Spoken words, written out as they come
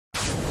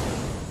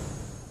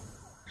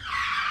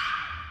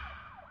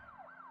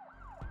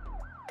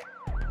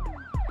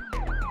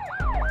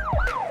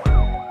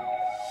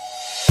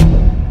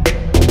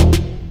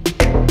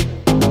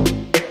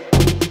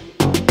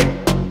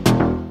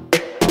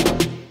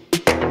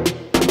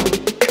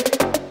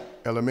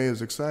Ella Mai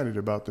is excited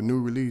about the new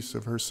release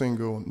of her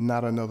single,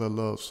 Not Another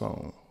Love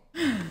Song.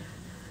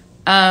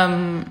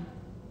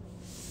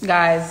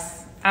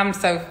 Guys, I'm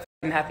so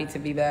happy to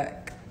be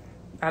back.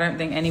 I don't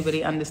think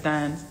anybody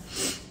understands.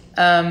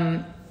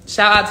 Shout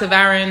out to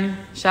Varyn,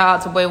 shout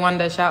out to Boy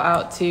Wonder, shout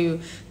out to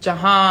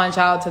Jahan,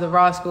 shout out to the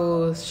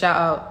Rascals, shout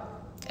out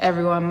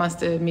everyone,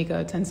 Mustard,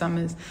 Miko, 10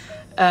 Summers,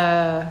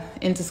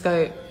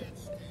 Interscope.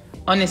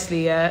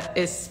 Honestly, yeah,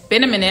 it's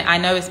been a minute. I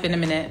know it's been a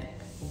minute.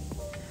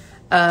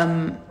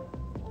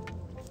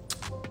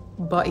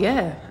 But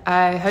yeah,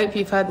 I hope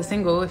you've heard the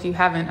single. If you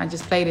haven't, I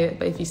just played it.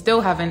 But if you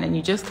still haven't and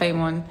you just came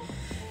on,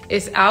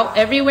 it's out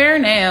everywhere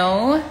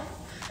now.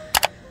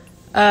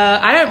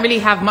 I don't really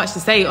have much to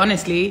say,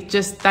 honestly.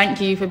 Just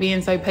thank you for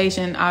being so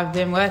patient. I've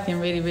been working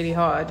really, really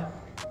hard.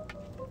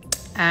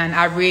 And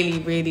I really,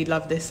 really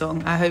love this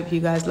song. I hope you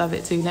guys love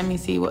it too. Let me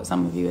see what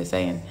some of you are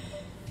saying.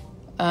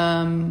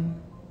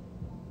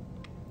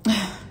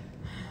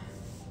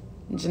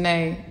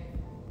 Janae,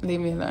 leave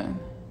me alone.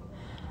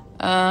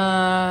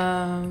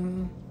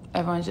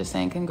 Everyone's just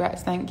saying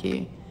congrats, thank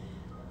you.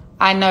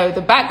 I know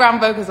the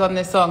background vocals on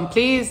this song.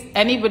 Please,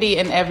 anybody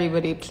and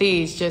everybody,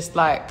 please just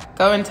like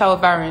go and tell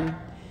Varyn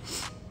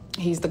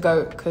he's the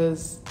GOAT,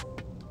 because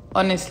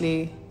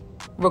honestly,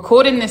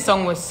 recording this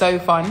song was so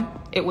fun.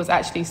 It was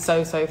actually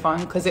so fun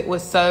because it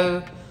was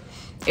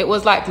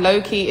like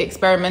low-key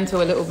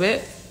experimental a little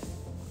bit.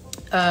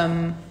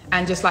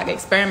 And just like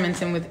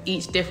experimenting with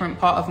each different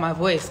part of my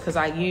voice, because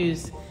I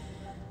use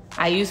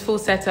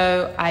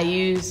falsetto, I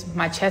use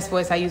my chest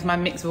voice, I use my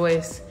mixed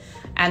voice.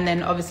 And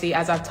then obviously,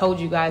 as I've told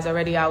you guys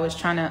already, I was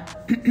trying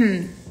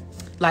to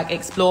like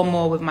explore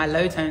more with my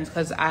low tones,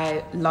 because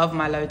I love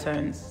my low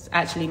tones. It's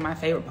actually my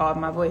favorite part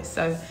of my voice.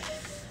 So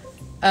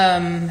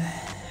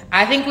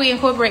I think we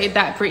incorporated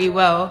that pretty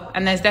well.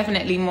 And there's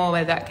definitely more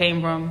where that came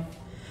from.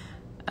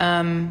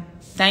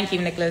 Thank you,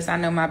 Nicholas. I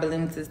know my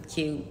balloons is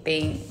cute.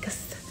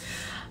 Thanks.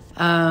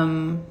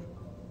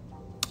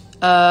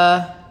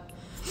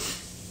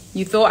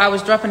 You thought I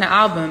was dropping an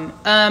album.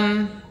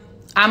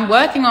 I'm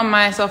working on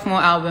my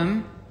sophomore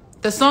album.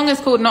 The song is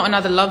called Not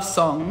Another Love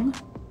Song.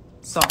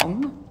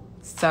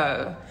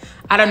 So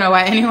I don't know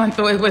why anyone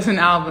thought it was an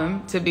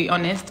album, to be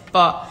honest,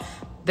 but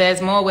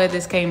there's more where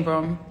this came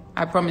from.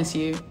 I promise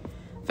you.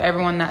 For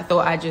everyone that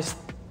thought I just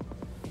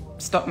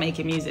stopped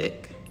making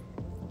music.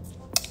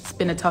 It's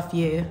been a tough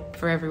year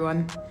for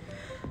everyone,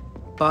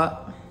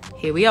 but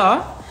here we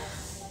are.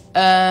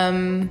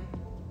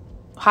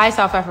 Hi,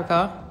 South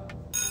Africa.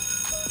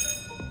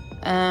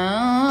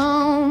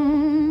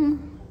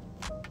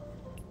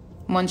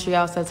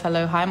 Montreal says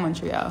hello. Hi,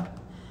 Montreal.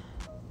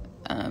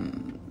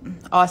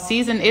 Our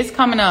season is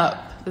coming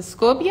up. The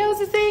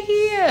Scorpios is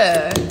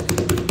here.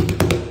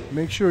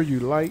 Make sure you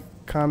like,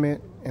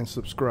 comment, and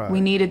subscribe. We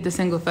needed the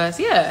single first.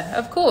 Yeah,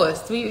 of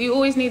course. We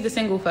always need the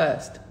single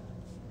first.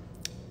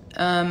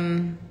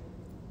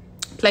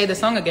 Play the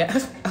song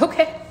again.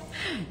 Okay.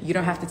 You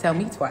don't have to tell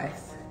me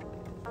twice.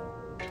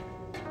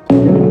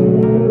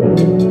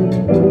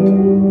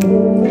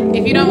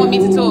 If you don't want me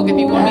to talk, if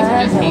you want me to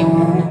just keep.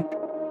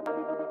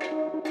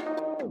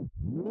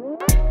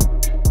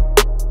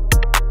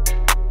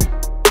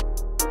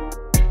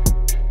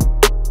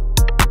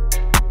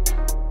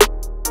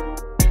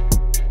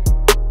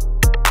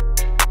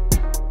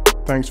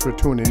 Thanks for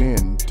tuning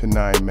in to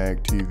 9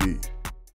 Mag TV.